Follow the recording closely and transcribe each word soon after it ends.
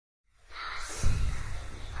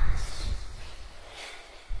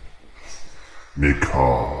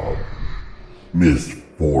Macabre.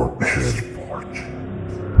 Misfortune.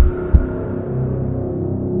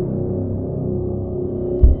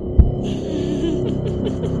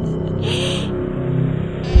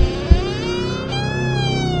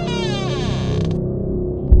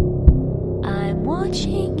 I'm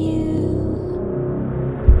watching you.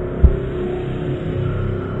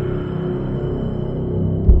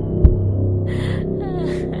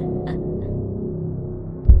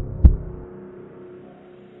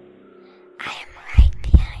 I am right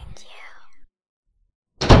behind you.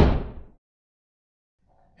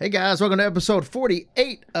 Hey guys, welcome to episode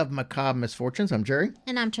 48 of Macabre Misfortunes. I'm Jerry.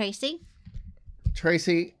 And I'm Tracy.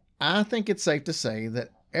 Tracy, I think it's safe to say that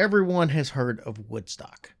everyone has heard of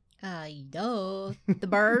Woodstock. Duh. The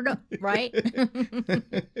bird, right?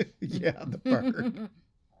 Yeah, the bird.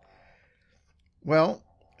 Well,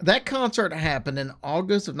 that concert happened in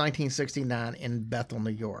August of 1969 in Bethel, New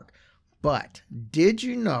York. But did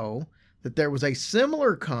you know that there was a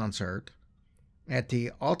similar concert at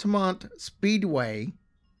the Altamont Speedway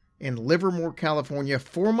in Livermore, California,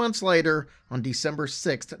 4 months later on December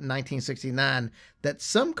 6th, 1969, that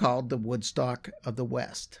some called the Woodstock of the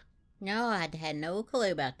West? No, I had no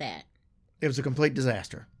clue about that. It was a complete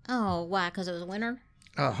disaster. Oh, why? Because it was winter?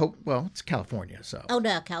 Well, it's California, so. Oh,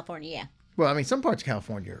 duh, California, yeah. Well, I mean, some parts of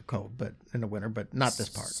California are cold, but in the winter, but not this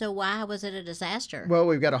part. So why was it a disaster? Well,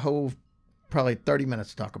 we've got a whole probably 30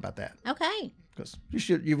 minutes to talk about that. Okay. Because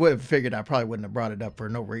you would have figured I probably wouldn't have brought it up for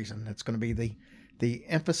no reason. It's going to be the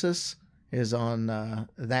emphasis is on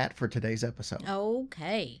that for today's episode.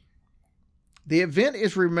 Okay. The event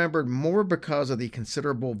is remembered more because of the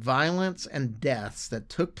considerable violence and deaths that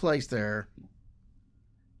took place there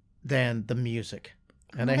than the music.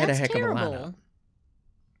 And they had a heck of a lineup.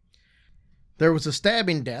 There was a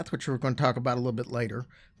stabbing death, which we're going to talk about a little bit later.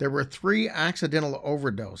 There were 3 accidental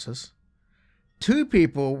overdoses. 2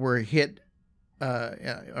 people were hit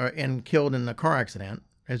and killed in a car accident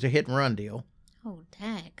as a hit and run deal. Oh,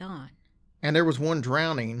 daggone. And there was 1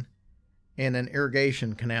 drowning in an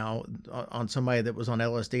irrigation canal on somebody that was on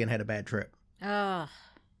LSD and had a bad trip. Oh.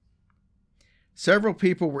 Several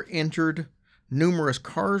people were injured. Numerous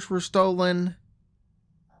cars were stolen.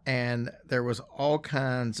 And there was all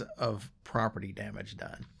kinds of property damage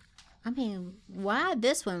done. I mean, why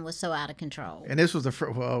this one was so out of control? And this was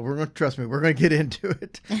well, we're going to trust me, we're going to get into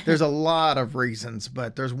it. There's a lot of reasons,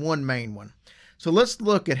 but there's one main one. So let's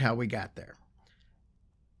look at how we got there.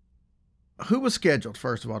 Who was scheduled,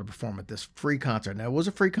 first of all, to perform at this free concert? Now, it was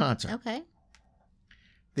a free concert. Okay.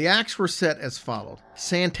 The acts were set as followed.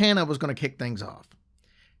 Santana was going to kick things off.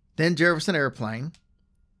 Then Jefferson Airplane,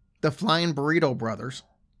 the Flying Burrito Brothers,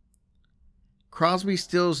 Crosby,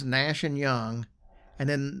 Stills, Nash and Young, and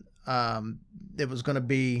then it was going to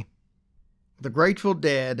be the Grateful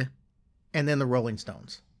Dead, and then the Rolling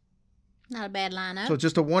Stones. Not a bad lineup. So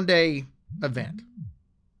just a one-day event.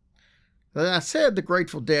 I said the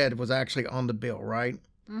Grateful Dead was actually on the bill, right?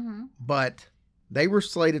 Mm-hmm. But they were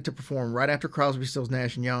slated to perform right after Crosby, Stills,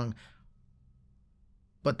 Nash and Young.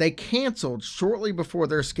 But they canceled shortly before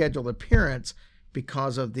their scheduled appearance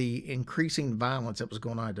because of the increasing violence that was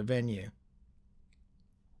going on at the venue.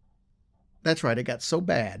 That's right. It got so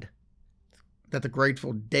bad that the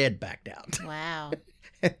Grateful Dead backed out. Wow.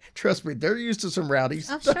 Trust me, they're used to some rowdy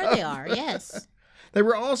Oh, stuff. sure they are. Yes. They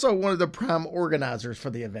were also one of the prime organizers for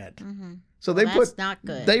the event. Mm-hmm. So Well, they that's not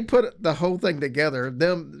good. They put the whole thing together.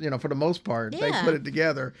 Them, for the most part, they Yeah. put it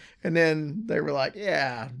together, and then they were like,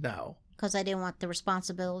 "Yeah, no." Because they didn't want the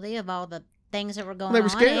responsibility of all the things that were going They were on.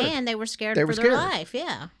 scared. And they were scared They for were their scared. life.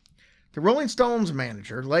 Yeah. The Rolling Stones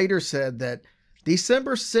manager later said that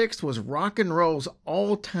December 6th was rock and roll's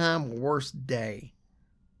all-time worst day.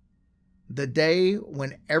 The day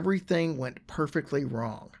when everything went perfectly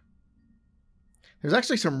wrong. There's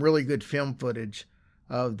actually some really good film footage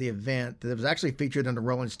of the event that was actually featured in the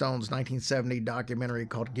Rolling Stones 1970 documentary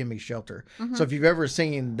called Gimme Shelter. Mhm. So if you've ever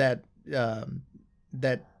seen that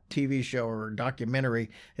TV show or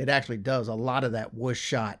documentary, it actually does. A lot of that was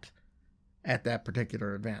shot at that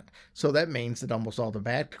particular event. So that means that almost all the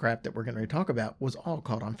bad crap that we're going to talk about was all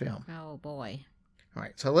caught on film. Oh, boy. All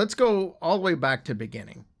right, so let's go all the way back to the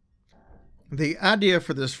beginning. The idea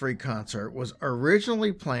for this free concert was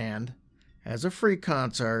originally planned as a free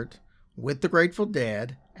concert with the Grateful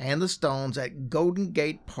Dead and the Stones at Golden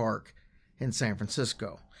Gate Park in San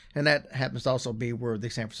Francisco. And that happens to also be where the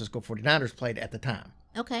San Francisco 49ers played at the time.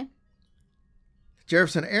 Okay.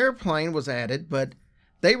 Jefferson Airplane was added, but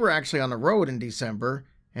they were actually on the road in December,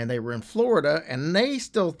 and they were in Florida, and they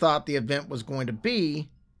still thought the event was going to be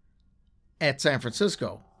at San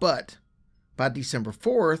Francisco. But by December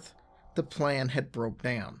 4th, the plan had broke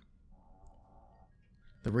down.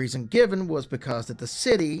 The reason given was because that the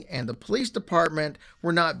city and the police department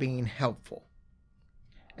were not being helpful.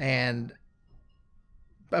 And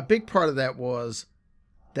a big part of that was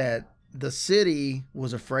that the city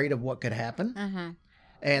was afraid of what could happen. Uh-huh.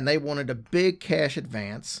 And they wanted a big cash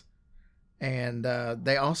advance. And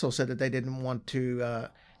they also said that they didn't want to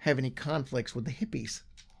have any conflicts with the hippies.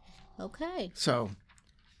 Okay. So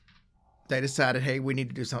they decided, hey, we need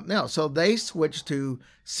to do something else. So they switched to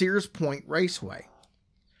Sears Point Raceway.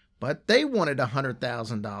 But they wanted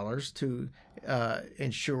 $100,000 to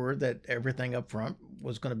ensure that everything up front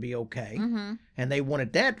was going to be okay. Mm-hmm. And they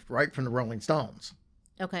wanted that right from the Rolling Stones.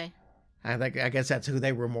 Okay. I guess that's who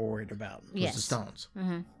they were more worried about, was Yes. the Stones.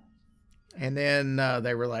 Mm-hmm. And then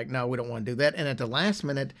they were like, no, we don't want to do that. And at the last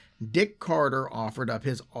minute, Dick Carter offered up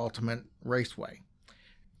his Ultimate Raceway.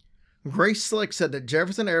 Grace Slick said that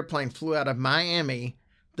Jefferson Airplane flew out of Miami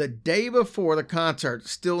the day before the concert,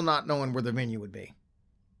 still not knowing where the venue would be.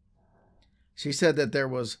 She said that there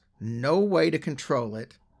was no way to control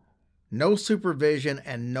it, no supervision,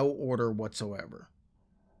 and no order whatsoever.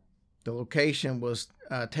 The location was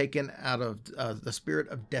taken out of the spirit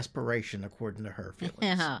of desperation, according to her feelings.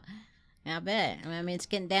 Yeah. I bet. I mean, it's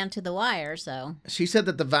getting down to the wire, so. She said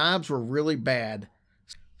that the vibes were really bad.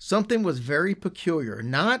 Something was very peculiar.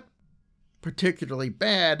 Not particularly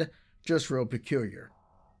bad, just real peculiar.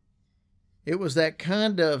 It was that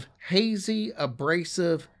kind of hazy,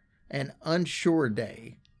 abrasive, and unsure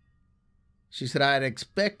day. She said, I had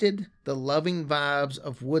expected the loving vibes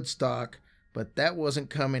of Woodstock, but that wasn't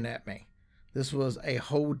coming at me. This was a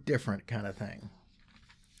whole different kind of thing.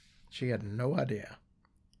 She had no idea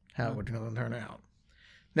how it was going to turn out.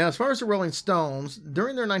 Now, as far as the Rolling Stones,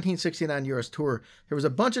 during their 1969 U.S. tour, there was a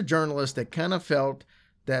bunch of journalists that kind of felt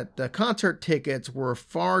that the concert tickets were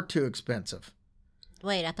far too expensive.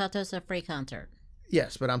 Wait, I thought this was a free concert.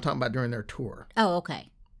 Yes, but I'm talking about during their tour. Oh, okay.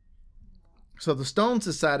 So the Stones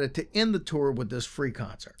decided to end the tour with this free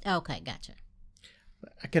concert. Okay, gotcha.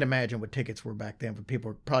 I can imagine what tickets were back then for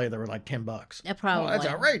people. Probably they were like $10. Probably. Oh, that's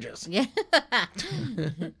outrageous. Yeah.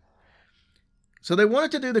 So they wanted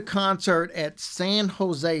to do the concert at San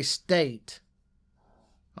Jose State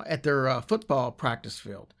at their football practice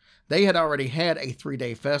field. They had already had a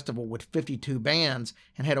 3-day festival with 52 bands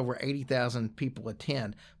and had over 80,000 people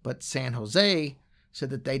attend. But San Jose said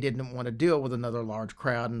that they didn't want to deal with another large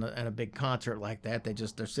crowd and a big concert like that.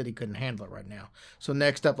 Their city couldn't handle it right now. So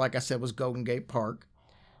next up, like I said, was Golden Gate Park.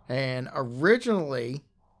 And originally,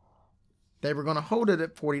 they were going to hold it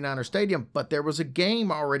at 49er Stadium, but there was a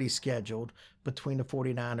game already scheduled between the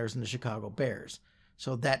 49ers and the Chicago Bears.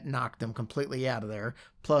 So that knocked them completely out of there.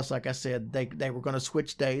 Plus, like I said, they were going to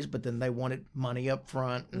switch days, but then they wanted money up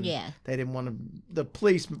front. And Yeah. They didn't want to. The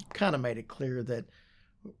police kind of made it clear that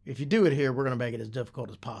if you do it here, we're going to make it as difficult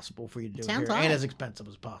as possible for you to do Sounds it here like. and as expensive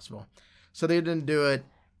as possible. So they didn't do it.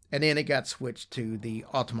 And then it got switched to the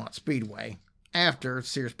Altamont Speedway after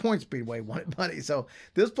Sears Point Speedway wanted money. So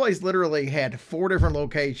this place literally had 4 different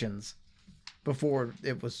locations before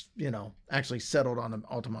it was, actually settled on the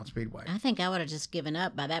Altamont Speedway. I think I would have just given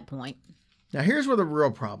up by that point. Now, here's where the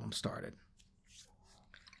real problem started.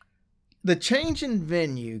 The change in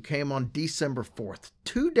venue came on December 4th,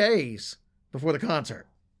 2 days before the concert.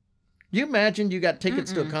 You imagine you got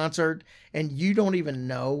tickets to a concert and you don't even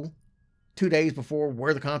know 2 days before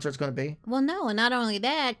where the concert's going to be? Well, no, and not only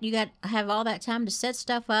that, you got to have all that time to set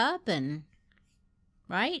stuff up and,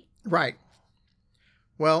 right? Right.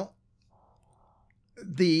 Well,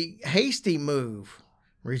 the hasty move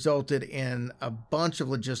resulted in a bunch of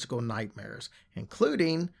logistical nightmares,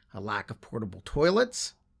 including a lack of portable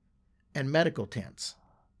toilets and medical tents.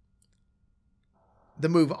 The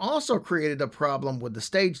move also created a problem with the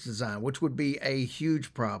stage design, which would be a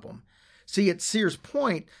huge problem. See, at Sears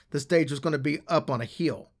Point, the stage was going to be up on a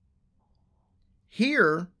hill.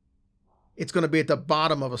 Here, it's going to be at the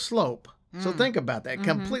bottom of a slope. So think about that,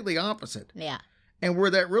 completely opposite. Yeah. And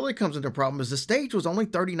where that really comes into problem is the stage was only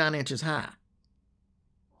 39 inches high.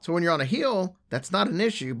 So when you're on a hill, that's not an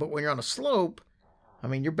issue. But when you're on a slope, I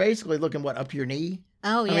mean, you're basically looking, up to your knee?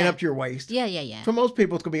 Oh, yeah. I mean, up to your waist. Yeah. For most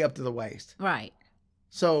people, it's going to be up to the waist. Right.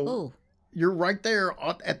 So Ooh. you're right there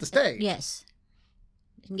at the stage. Yes.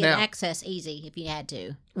 You can get Now- access easy if you had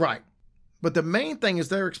to. Right. But the main thing is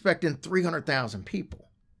they're expecting 300,000 people.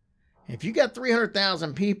 If you got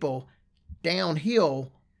 300,000 people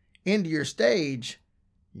downhill into your stage,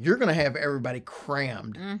 you're going to have everybody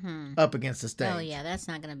crammed Mm-hmm. up against the stage. Oh, yeah, that's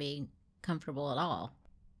not going to be comfortable at all.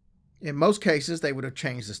 In most cases, they would have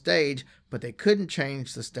changed the stage, but they couldn't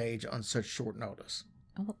change the stage on such short notice.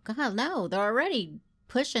 Oh, God, no. They're already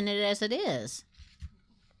pushing it as it is.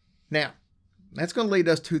 Now, that's going to lead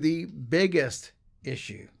us to the biggest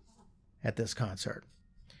issue at this concert.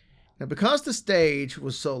 Now, because the stage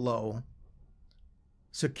was so low,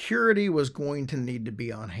 security was going to need to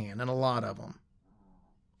be on hand, and a lot of them.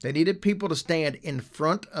 They needed people to stand in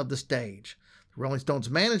front of the stage. The Rolling Stones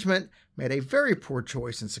management made a very poor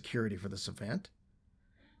choice in security for this event.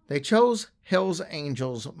 They chose Hell's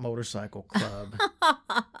Angels Motorcycle Club.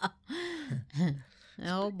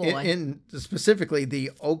 Oh, boy. In specifically the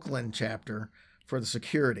Oakland chapter for the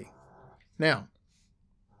security. Now,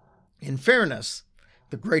 in fairness,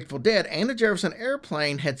 the Grateful Dead and the Jefferson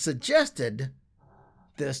Airplane had suggested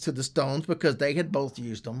this to the Stones because they had both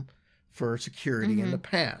used them for security in the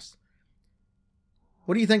past.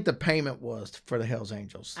 What do you think the payment was for the Hells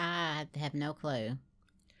Angels? I have no clue.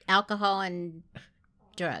 Alcohol and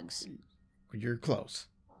drugs. You're close.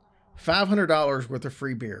 $500 worth of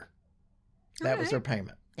free beer. That was their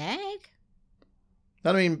payment. Dang.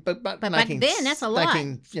 I mean, but back then, that's a lot.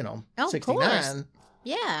 69. Of course.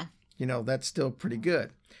 Yeah. That's still pretty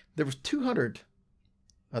good. There was 200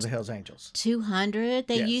 of the Hells Angels. 200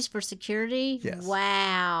 they Yes. used for security? Yes.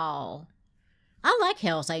 Wow. I like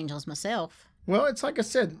Hells Angels myself. Well, it's like I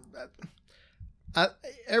said,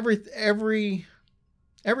 every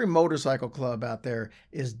motorcycle club out there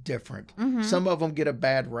is different. Mhm. Some of them get a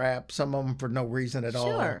bad rap, some of them for no reason at all.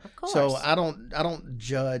 Sure, of course. So I don't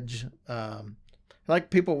judge.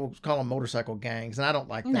 Like people will call them motorcycle gangs, and I don't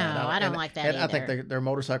like that. No, I don't like that and I either. think they're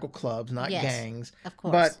motorcycle clubs, not Yes, gangs. Of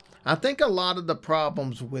course. But I think a lot of the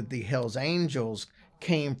problems with the Hells Angels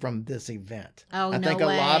came from this event. Oh, I no think a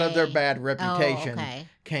lot of their way. bad reputation okay.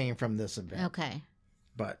 came from this event. Okay.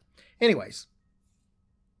 But anyways,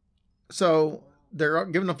 so they're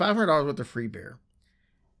giving them $500 worth of free beer.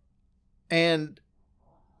 And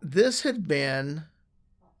this had been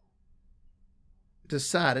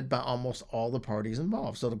decided by almost all the parties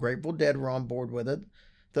involved. So the Grateful Dead were on board with it.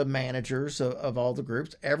 The managers of all the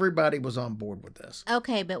groups, everybody was on board with this.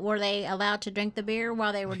 Okay, but were they allowed to drink the beer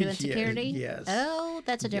while they were doing security? Yes. Oh,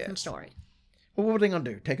 that's a different Yes. story. Well, what were they going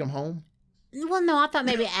to do? Take them home? Well, no, I thought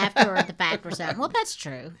maybe after the fact or something. Well, that's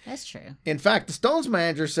true. That's true. In fact, the Stones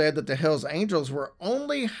manager said that the Hells Angels were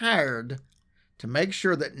only hired to make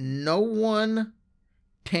sure that no one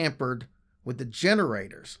tampered with the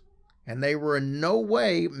generators. And they were in no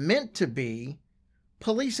way meant to be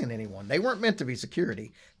policing anyone. They weren't meant to be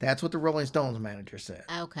security. That's what the Rolling Stones manager said.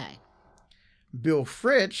 Okay. Bill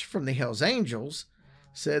Fritsch from the Hells Angels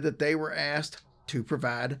said that they were asked to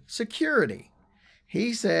provide security.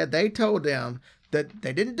 He said they told them that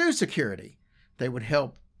they didn't do security. They would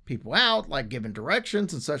help people out, like giving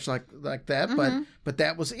directions and such like that, but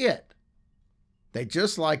that was it. They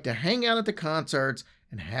just like to hang out at the concerts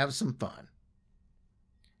and have some fun.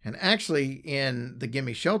 And actually, in the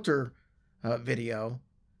Gimme Shelter video,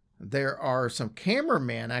 there are some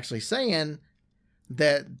cameramen actually saying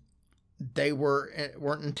that they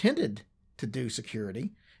weren't intended to do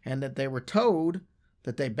security, and that they were told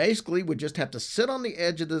that they basically would just have to sit on the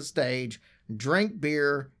edge of the stage, drink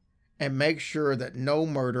beer, and make sure that no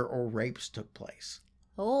murder or rapes took place.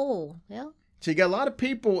 Oh, well. So you got a lot of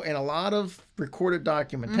people and a lot of recorded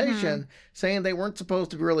documentation saying they weren't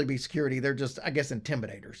supposed to really be security. They're just, I guess,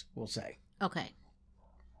 intimidators, we'll say. Okay.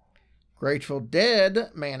 Grateful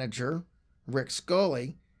Dead manager Rick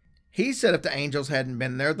Scully, he said if the Angels hadn't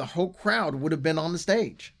been there, the whole crowd would have been on the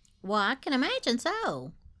stage. Well, I can imagine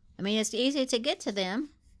so. I mean, it's easy to get to them.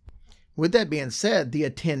 With that being said, the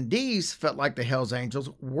attendees felt like the Hells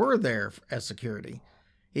Angels were there as security.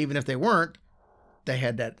 Even if they weren't, they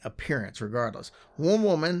had that appearance regardless. One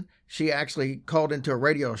woman, she actually called into a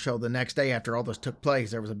radio show the next day after all this took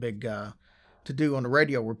place. There was a big to-do on the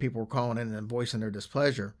radio where people were calling in and voicing their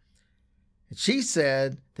displeasure. And she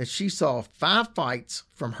said that she saw 5 fights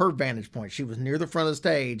from her vantage point. She was near the front of the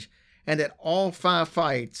stage, and that all 5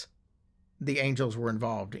 fights, the Angels were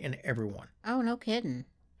involved in every one. Oh, no kidding.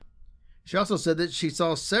 She also said that she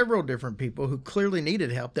saw several different people who clearly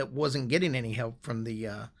needed help that wasn't getting any help from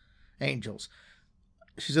the Angels.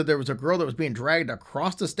 She said there was a girl that was being dragged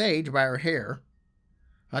across the stage by her hair.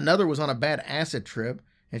 Another was on a bad acid trip,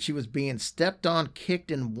 and she was being stepped on,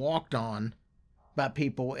 kicked, and walked on by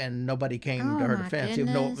people, and nobody came to her defense,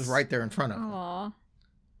 even though it was right there in front of her. Aww.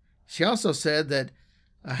 She also said that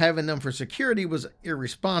having them for security was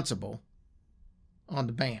irresponsible on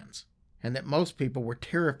the bands, and that most people were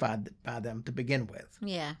terrified by them to begin with.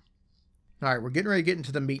 Yeah. All right, we're getting ready to get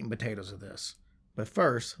into the meat and potatoes of this. But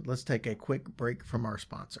first, let's take a quick break from our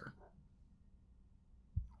sponsor.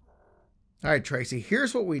 All right, Tracy,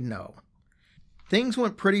 here's what we know. Things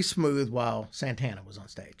went pretty smooth while Santana was on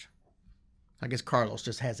stage. I guess Carlos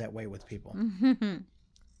just has that way with people.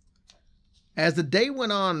 As the day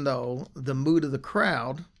went on, though, the mood of the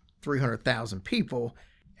crowd, 300,000 people,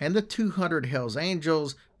 and the 200 Hells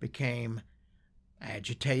Angels became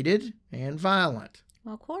agitated and violent.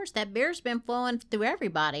 Well, of course, that beer's been flowing through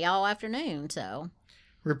everybody all afternoon, so.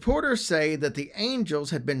 Reporters say that the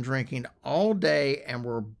Angels had been drinking all day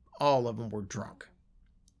and all of them were drunk.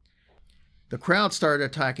 The crowd started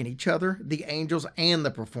attacking each other, the Angels and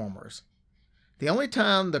the performers. The only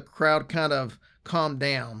time the crowd kind of calmed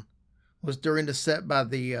down was during the set by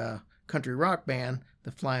the country rock band,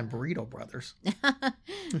 the Flying Burrito Brothers.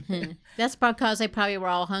 That's because they probably were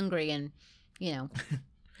all hungry and, you know.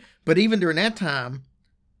 But even during that time,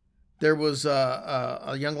 there was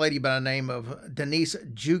a young lady by the name of Denise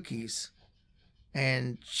Jukes,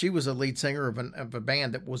 and she was a lead singer of a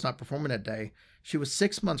band that was not performing that day. She was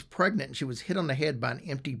 6 months pregnant, and she was hit on the head by an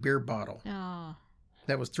empty beer bottle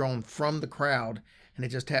that was thrown from the crowd, and it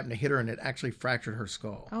just happened to hit her, and it actually fractured her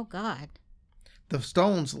skull. Oh, God. The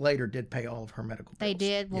Stones later did pay all of her medical bills. They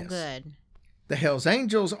did? Well, yes. Good. The Hells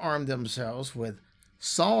Angels armed themselves with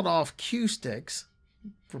sawed-off cue sticks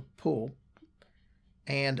for pull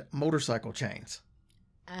and motorcycle chains.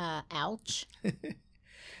 Ouch.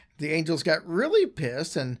 The Angels got really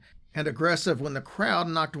pissed and aggressive when the crowd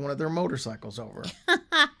knocked one of their motorcycles over.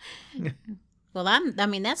 Well, I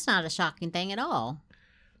mean, that's not a shocking thing at all.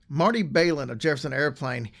 Marty Balin of Jefferson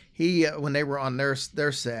Airplane, he when they were on their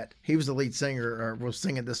set, he was the lead singer, or was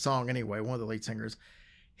singing this song anyway, one of the lead singers.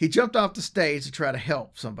 He jumped off the stage to try to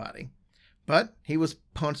help somebody, but he was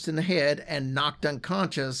punched in the head and knocked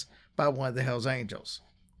unconscious by one of the Hells Angels.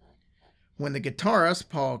 When the guitarist,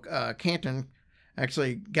 Paul Canton,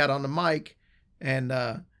 actually got on the mic and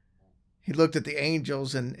he looked at the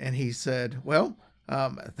Angels and he said, well,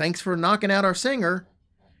 thanks for knocking out our singer.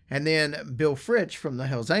 And then Bill Fritsch from the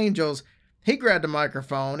Hells Angels, he grabbed the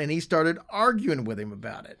microphone and he started arguing with him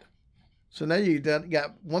about it. So now you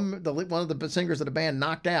got one of the singers of the band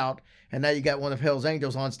knocked out, and now you got one of Hells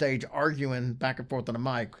Angels on stage arguing back and forth on the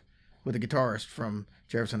mic with the guitarist from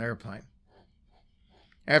Jefferson Airplane.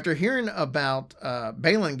 After hearing about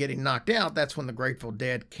Balin getting knocked out, that's when the Grateful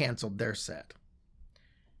Dead canceled their set.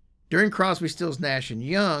 During Crosby, Stills, Nash &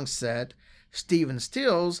 Young's set, Stephen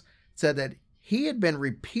Stills said that he had been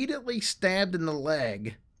repeatedly stabbed in the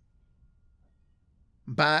leg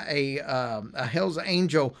by a Hells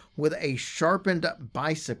Angel with a sharpened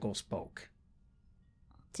bicycle spoke.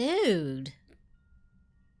 Dude.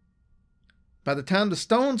 By the time the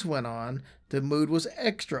Stones went on, the mood was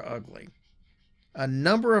extra ugly. A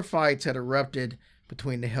number of fights had erupted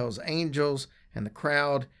between the Hells Angels and the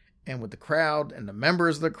crowd, and with the crowd and the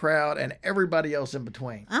members of the crowd and everybody else in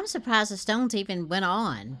between. I'm surprised the Stones even went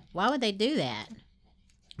on. Why would they do that?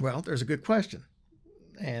 Well, there's a good question,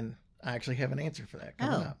 and I actually have an answer for that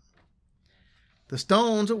coming up. The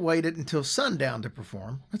Stones waited until sundown to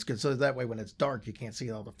perform. That's good, so that way when it's dark, you can't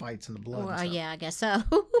see all the fights and the blood. Well, yeah, I guess so.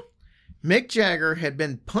 Mick Jagger had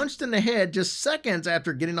been punched in the head just seconds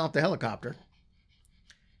after getting off the helicopter.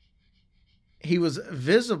 He was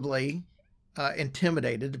visibly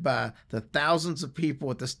intimidated by the thousands of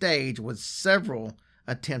people at the stage, with several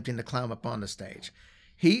attempting to climb up on the stage.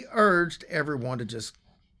 He urged everyone to just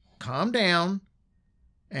calm down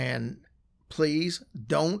and please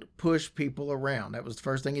don't push people around. That was the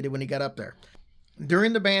first thing he did when he got up there.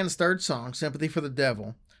 During the band's third song, Sympathy for the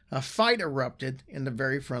Devil, a fight erupted in the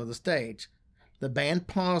very front of the stage. The band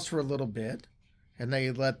paused for a little bit, and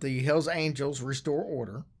they let the Hells Angels restore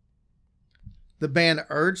order. The band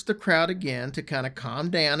urged the crowd again to kind of calm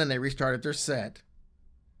down, and they restarted their set.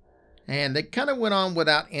 And they kind of went on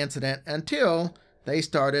without incident until they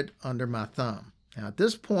started Under My Thumb. Now, at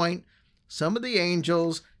this point, some of the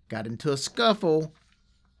Angels got into a scuffle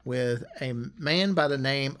with a man by the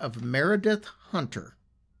name of Meredith Hunter.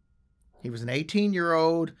 He was an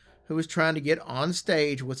 18-year-old who was trying to get on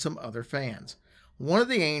stage with some other fans. One of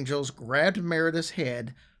the Angels grabbed Meredith's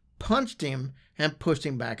head, punched him, and pushed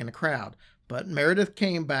him back in the crowd. But Meredith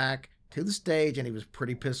came back to the stage and he was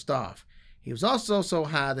pretty pissed off. He was also so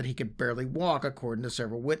high that he could barely walk, according to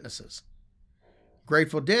several witnesses.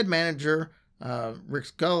 Grateful Dead manager Rick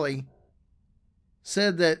Scully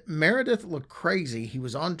said that Meredith looked crazy, he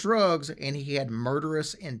was on drugs, and he had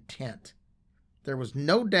murderous intent. There was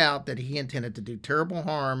no doubt that he intended to do terrible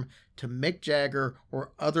harm to Mick Jagger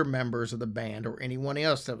or other members of the band or anyone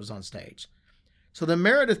else that was on stage. So then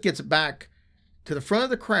Meredith gets back to the front of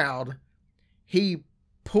the crowd. He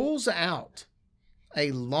pulls out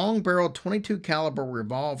a long-barreled .22 caliber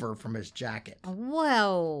revolver from his jacket.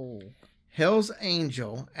 Whoa. Hell's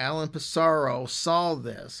Angel, Alan Pissarro, saw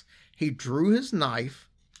this. He drew his knife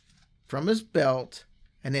from his belt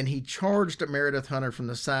and then he charged Meredith Hunter from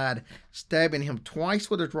the side, stabbing him twice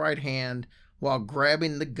with his right hand while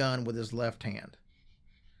grabbing the gun with his left hand.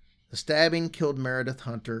 The stabbing killed Meredith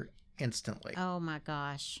Hunter instantly. Oh my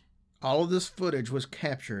gosh. All of this footage was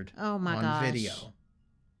captured on video.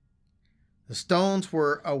 The Stones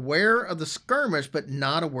were aware of the skirmish, but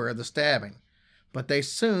not aware of the stabbing. But it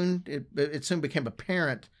soon became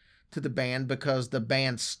apparent to the band because the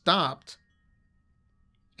band stopped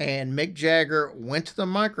and Mick Jagger went to the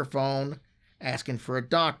microphone asking for a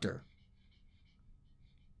doctor.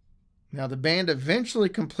 Now, the band eventually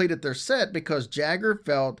completed their set because Jagger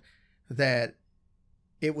felt that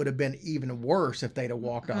it would have been even worse if they'd have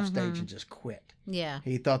walked off stage and just quit. Yeah.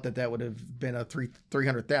 He thought that would have been a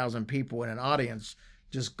 300,000 people in an audience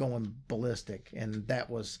just going ballistic. And that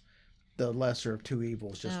was the lesser of two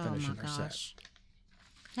evils, just finishing their set.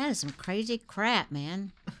 That is some crazy crap,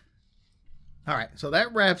 man. All right, so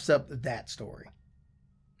that wraps up that story.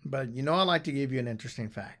 But I like to give you an interesting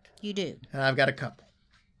fact. You do. And I've got a couple.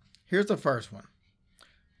 Here's the first one.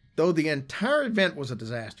 Though the entire event was a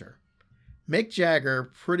disaster, Mick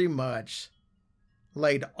Jagger pretty much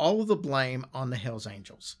laid all of the blame on the Hells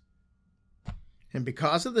Angels. And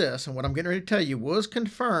because of this, and what I'm getting ready to tell you was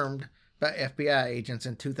confirmed by FBI agents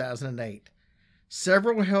in 2008,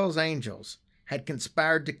 several Hells Angels had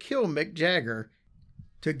conspired to kill Mick Jagger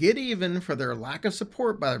to get even for their lack of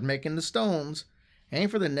support by making the Stones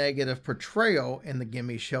and for the negative portrayal in the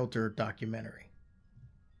Gimme Shelter documentary.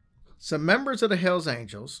 Some members of the Hells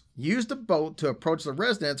Angels used a boat to approach the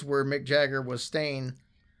residence where Mick Jagger was staying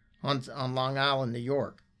on Long Island, New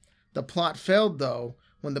York. The plot failed, though,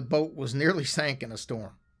 when the boat was nearly sank in a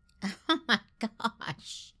storm. Oh my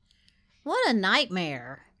gosh. What a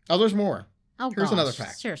nightmare. Oh, there's more. Oh, Here's another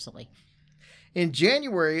fact. Seriously. In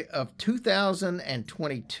January of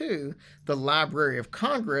 2022, the Library of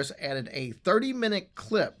Congress added a 30-minute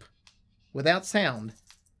clip without sound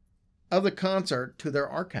of the concert to their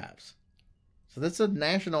archives. So that's a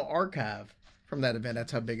national archive from that event.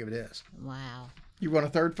 That's how big of it is. Wow. You want a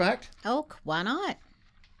third fact? Oh, why not?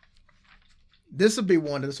 This would be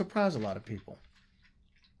one to surprise a lot of people.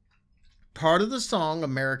 Part of the song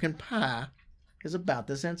American Pie is about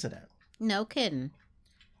this incident. No kidding.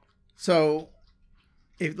 So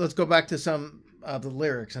let's go back to some of the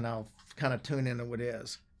lyrics and I'll kind of tune in on what it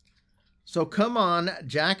is. So come on,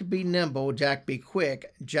 Jack be nimble, Jack be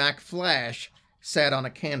quick, Jack Flash sat on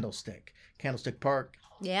a candlestick. Candlestick Park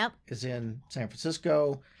Yep. is in San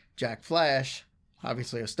Francisco. Jack Flash,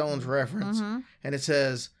 obviously a Stones reference. And it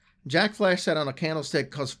says, Jack Flash sat on a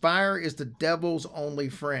candlestick because fire is the devil's only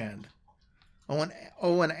friend.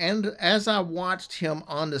 And as I watched him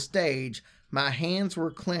on the stage, my hands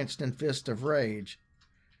were clenched in fists of rage.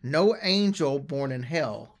 No angel born in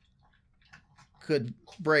hell could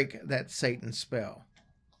break that Satan spell.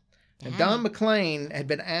 And Don McLean had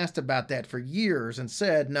been asked about that for years and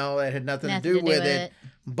said, no, it had nothing to do with it.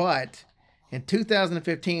 But in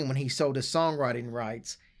 2015, when he sold his songwriting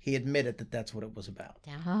rights, he admitted that that's what it was about.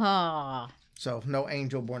 Oh. So no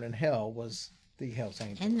angel born in hell was the Hells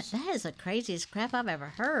Angels. And that is the craziest crap I've ever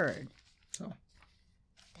heard. So,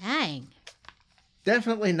 dang.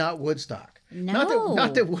 Definitely not Woodstock. No.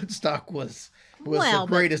 Not that Woodstock was the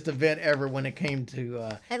greatest event ever when it came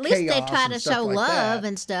to at least they try to show like love that.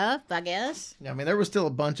 and stuff, I guess. I mean, there was still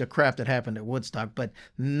a bunch of crap that happened at Woodstock, but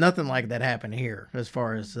nothing like that happened here as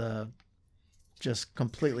far as just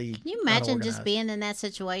completely Can you imagine unorganized. just being in that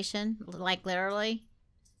situation? Like, literally?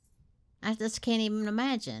 I just can't even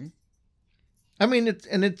imagine. I mean,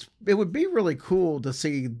 it would be really cool to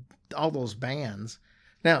see all those bands.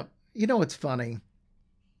 Now, what's funny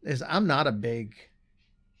is I'm not a big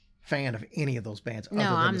fan of any of those bands. No, other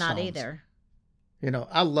than I'm the not Stones. either.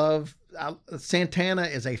 Santana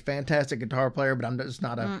is a fantastic guitar player, but I'm just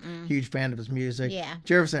not a huge fan of his music. Yeah.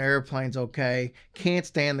 Jefferson Airplane's okay. Can't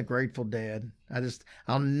stand the Grateful Dead.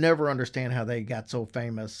 I'll never understand how they got so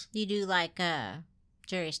famous. You do like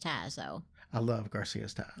Jerry's Ties, though. I love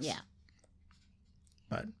Garcia's Ties. Yeah.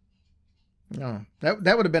 But no, that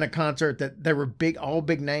would have been a concert that there were all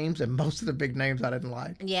big names, and most of the big names I didn't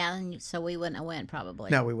like. Yeah, and so we wouldn't have went,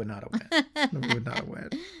 probably. No, we would not have went. We would not have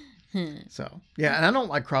went. So, yeah, and I don't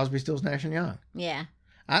like Crosby, Stills, Nash & Young. Yeah.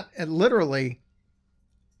 Literally,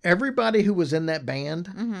 everybody who was in that band,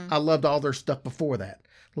 I loved all their stuff before that.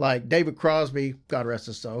 Like David Crosby, God rest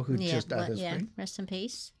his soul, who just died this week. Rest in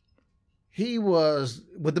peace. He was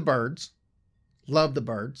with the Byrds. Loved the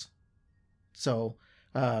Byrds. So,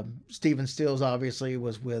 Stephen Stills obviously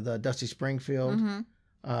was with Dusty Springfield.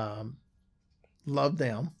 Loved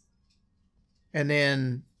them. And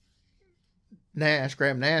then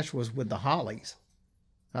Graham Nash was with the Hollies.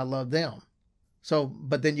 I loved them. So,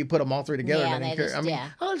 but then you put them all three together. Yeah, and I they didn't care. just- I mean, yeah.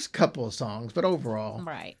 oh, there's a couple of songs, but overall,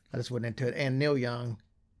 Right. I just went into it. And Neil Young,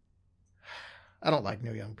 I don't like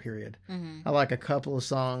Neil Young. Period. Hmm. I like a couple of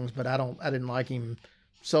songs, but I didn't like him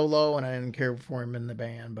solo, and I didn't care for him in the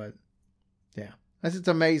band. But yeah, it's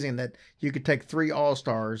amazing that you could take three all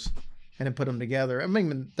stars and then put them together. I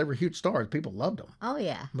mean, they were huge stars. People loved them, Oh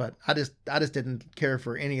yeah. but I just didn't care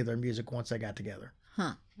for any of their music once they got together.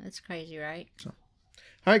 Huh. That's crazy, right?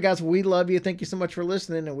 All right, guys, we love you. Thank you so much for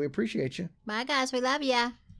listening, and we appreciate you. Bye, guys. We love ya.